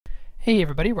Hey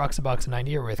everybody, Roxabox90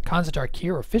 here with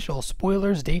Tarkir official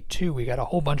spoilers day 2. We got a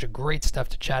whole bunch of great stuff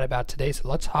to chat about today, so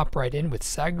let's hop right in with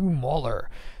Sagu Mauler.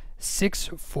 6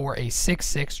 for a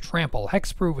 6/6 trample,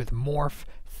 hexproof with morph,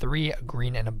 3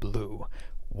 green and a blue.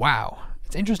 Wow.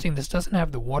 It's interesting this doesn't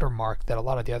have the watermark that a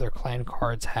lot of the other clan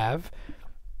cards have.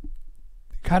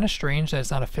 Kind of strange that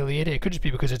it's not affiliated. It could just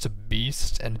be because it's a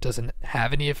beast and it doesn't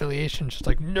have any affiliation, just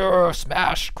like no,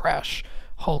 smash, crash,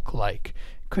 Hulk-like.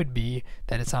 Could be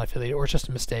that it's not affiliated, or it's just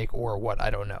a mistake, or what, I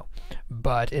don't know.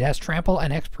 But it has trample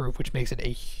and hexproof, which makes it a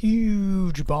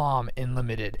huge bomb in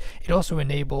limited. It also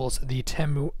enables the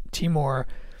Timur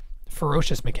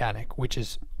ferocious mechanic, which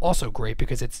is also great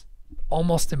because it's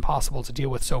almost impossible to deal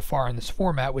with so far in this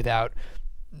format without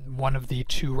one of the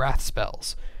 2 wrath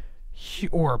spells,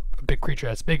 or a big creature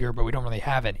that's bigger, but we don't really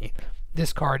have any.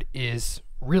 This card is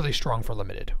really strong for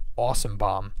limited. Awesome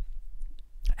bomb.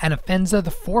 Anafenza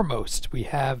the Foremost. We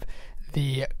have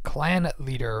the clan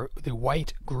leader, the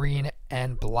white, green,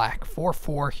 and black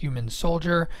 4/4 human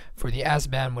soldier. For the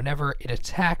Abzan, whenever it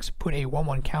attacks, put a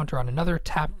 1/1 counter on another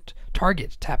tapped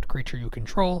creature you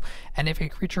control, and if a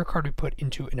creature card we put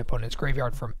into an opponent's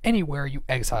graveyard from anywhere, you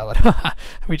exile it.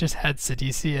 We just had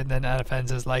Sidisi, and then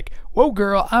Anafenza's like, whoa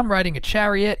girl, I'm riding a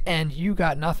chariot and you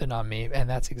got nothing on me, and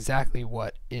that's exactly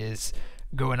what is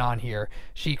going on here.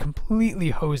 She completely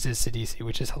hoses Sidisi,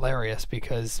 which is hilarious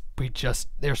because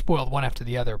they're spoiled one after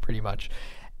the other pretty much.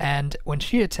 And when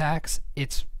she attacks,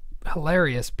 it's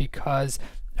hilarious because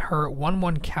her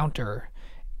 1/1 counter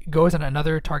goes on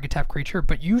another target tap creature,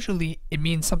 but usually it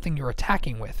means something you're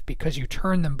attacking with because you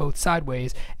turn them both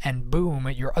sideways and boom,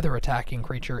 your other attacking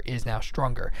creature is now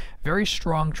stronger. Very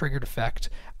strong triggered effect.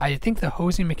 I think the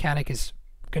hosing mechanic is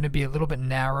going to be a little bit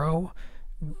narrow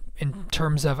in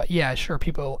terms of, yeah, sure,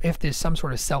 people, if there's some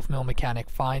sort of self-mill mechanic,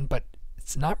 fine, but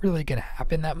it's not really going to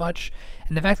happen that much.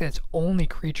 And the fact that it's only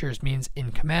creatures means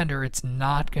in Commander, it's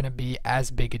not going to be as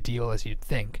big a deal as you'd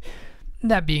think.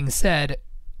 That being said,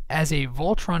 as a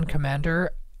Voltron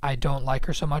Commander, I don't like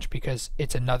her so much because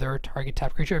it's another target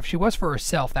tap creature. If she was for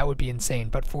herself, that would be insane.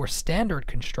 But for standard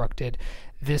constructed,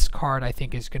 this card I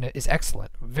think is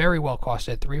excellent. Very well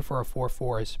costed. 3 for a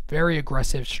 4/4 is very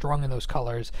aggressive, strong in those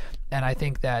colors, and I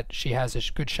think that she has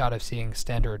a good shot of seeing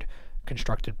standard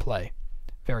constructed play.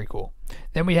 Very cool.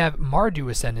 Then we have Mardu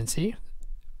Ascendancy.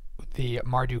 The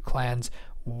Mardu clan's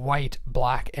white,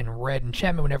 black, and red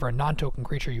enchantment. Whenever a non-token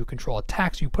creature you control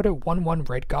attacks, you put a 1/1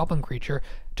 red goblin creature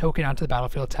token onto the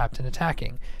battlefield tapped and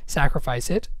attacking. Sacrifice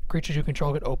it. Creatures you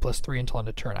control get O+3 until end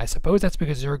of turn. I suppose that's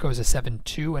because Zurgo is a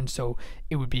 7/2, and so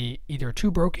it would be either too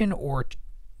broken or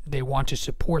they want to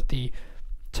support the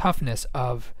toughness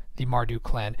of the Mardu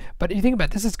clan. But if you think about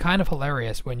it, this is kind of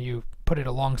hilarious when you put it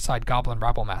alongside Goblin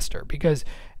Rabblemaster, because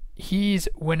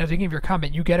when at the beginning of your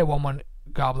combat, you get a 1/1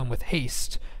 goblin with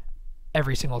haste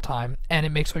every single time, and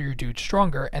it makes all your dudes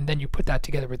stronger, and then you put that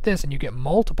together with this and you get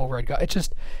multiple red goblins. It's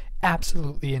just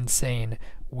absolutely insane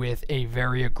with a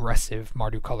very aggressive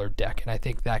Mardu colored deck, and I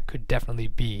think that could definitely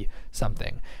be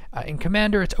something. In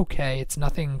Commander, it's okay, it's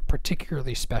nothing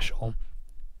particularly special,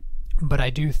 but I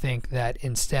do think that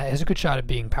instead it has a good shot of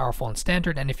being powerful in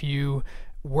Standard, and if you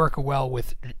work well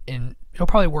it'll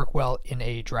probably work well in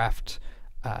a draft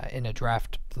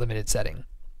limited setting.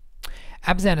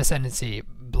 Abzan Ascendancy,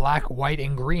 black, white,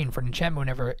 and green. For an enchantment,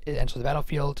 whenever it enters the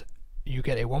battlefield, you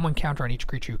get a 1/1 counter on each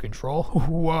creature you control.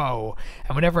 Whoa!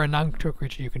 And whenever a non-token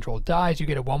creature you control dies, you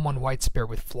get a 1/1 white spirit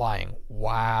with flying.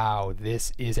 Wow,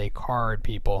 this is a card,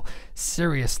 people.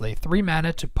 Seriously, 3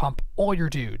 mana to pump all your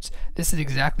dudes. This is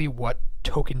exactly what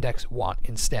token decks want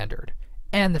in Standard.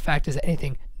 And the fact is that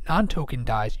anything non-token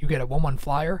dies, you get a 1/1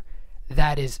 flyer.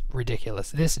 That is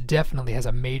ridiculous. This definitely has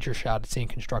a major shot at seeing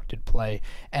constructed play,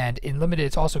 and in limited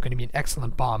it's also going to be an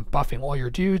excellent bomb, buffing all your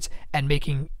dudes and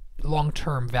making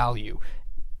long-term value.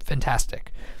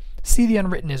 Fantastic. See the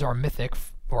Unwritten is our Mythic,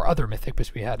 or other Mythic,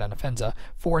 because we had Anafenza.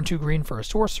 4 and 2 green for a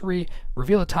sorcery.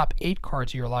 Reveal the top 8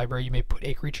 cards of your library. You may put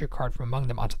a creature card from among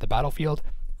them onto the battlefield.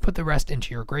 Put the rest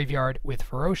into your graveyard. With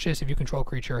Ferocious, if you control a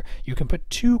creature, you can put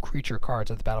 2 creature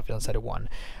cards on the battlefield instead of 1.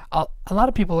 A lot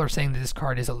of people are saying that this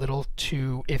card is a little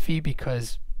too iffy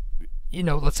because, you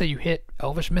know, let's say you hit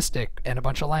Elvish Mystic and a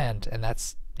bunch of land, and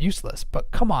that's useless.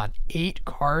 But come on, 8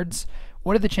 cards?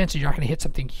 What are the chances you're not going to hit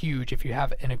something huge if you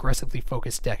have an aggressively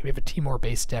focused deck? If you have a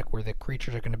Timor-based deck where the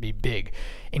creatures are going to be big.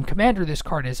 In Commander, this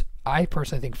card is, I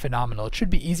personally think, phenomenal. It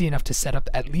should be easy enough to set up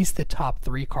at least the top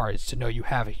 3 cards to know you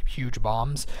have huge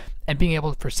bombs. And being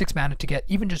able, for 6 mana, to get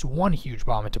even just 1 huge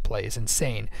bomb into play is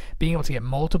insane. Being able to get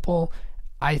multiple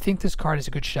I think this card is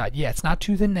a good shot. Yeah, it's not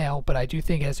to the nail, but I do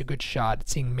think it has a good shot at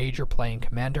seeing major play in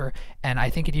Commander, and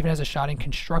I think it even has a shot in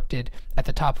Constructed at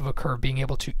the top of a curve, being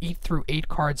able to eat through 8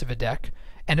 cards of a deck,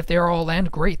 and if they're all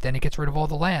land, great, then it gets rid of all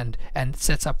the land and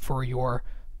sets up for your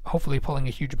hopefully pulling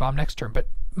a huge bomb next turn, but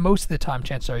most of the time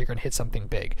chances are you're going to hit something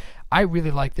big. I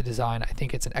really like the design. I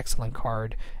think it's an excellent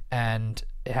card, and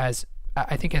it has,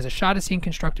 I think, as a shot at seeing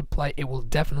Constructed play. It will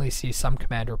definitely see some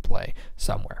Commander play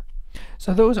somewhere.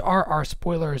 So those are our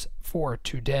spoilers for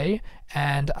today,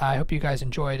 and I hope you guys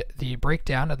enjoyed the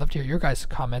breakdown. I'd love to hear your guys'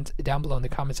 comments down below in the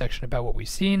comment section about what we've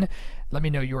seen. Let me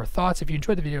know your thoughts. If you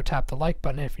enjoyed the video, tap the like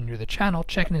button. If you're new to the channel,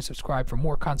 check in and subscribe for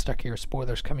more Tarkir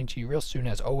spoilers coming to you real soon.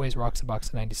 As always, Rocks the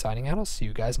Box 90 signing out. I'll see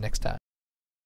you guys next time.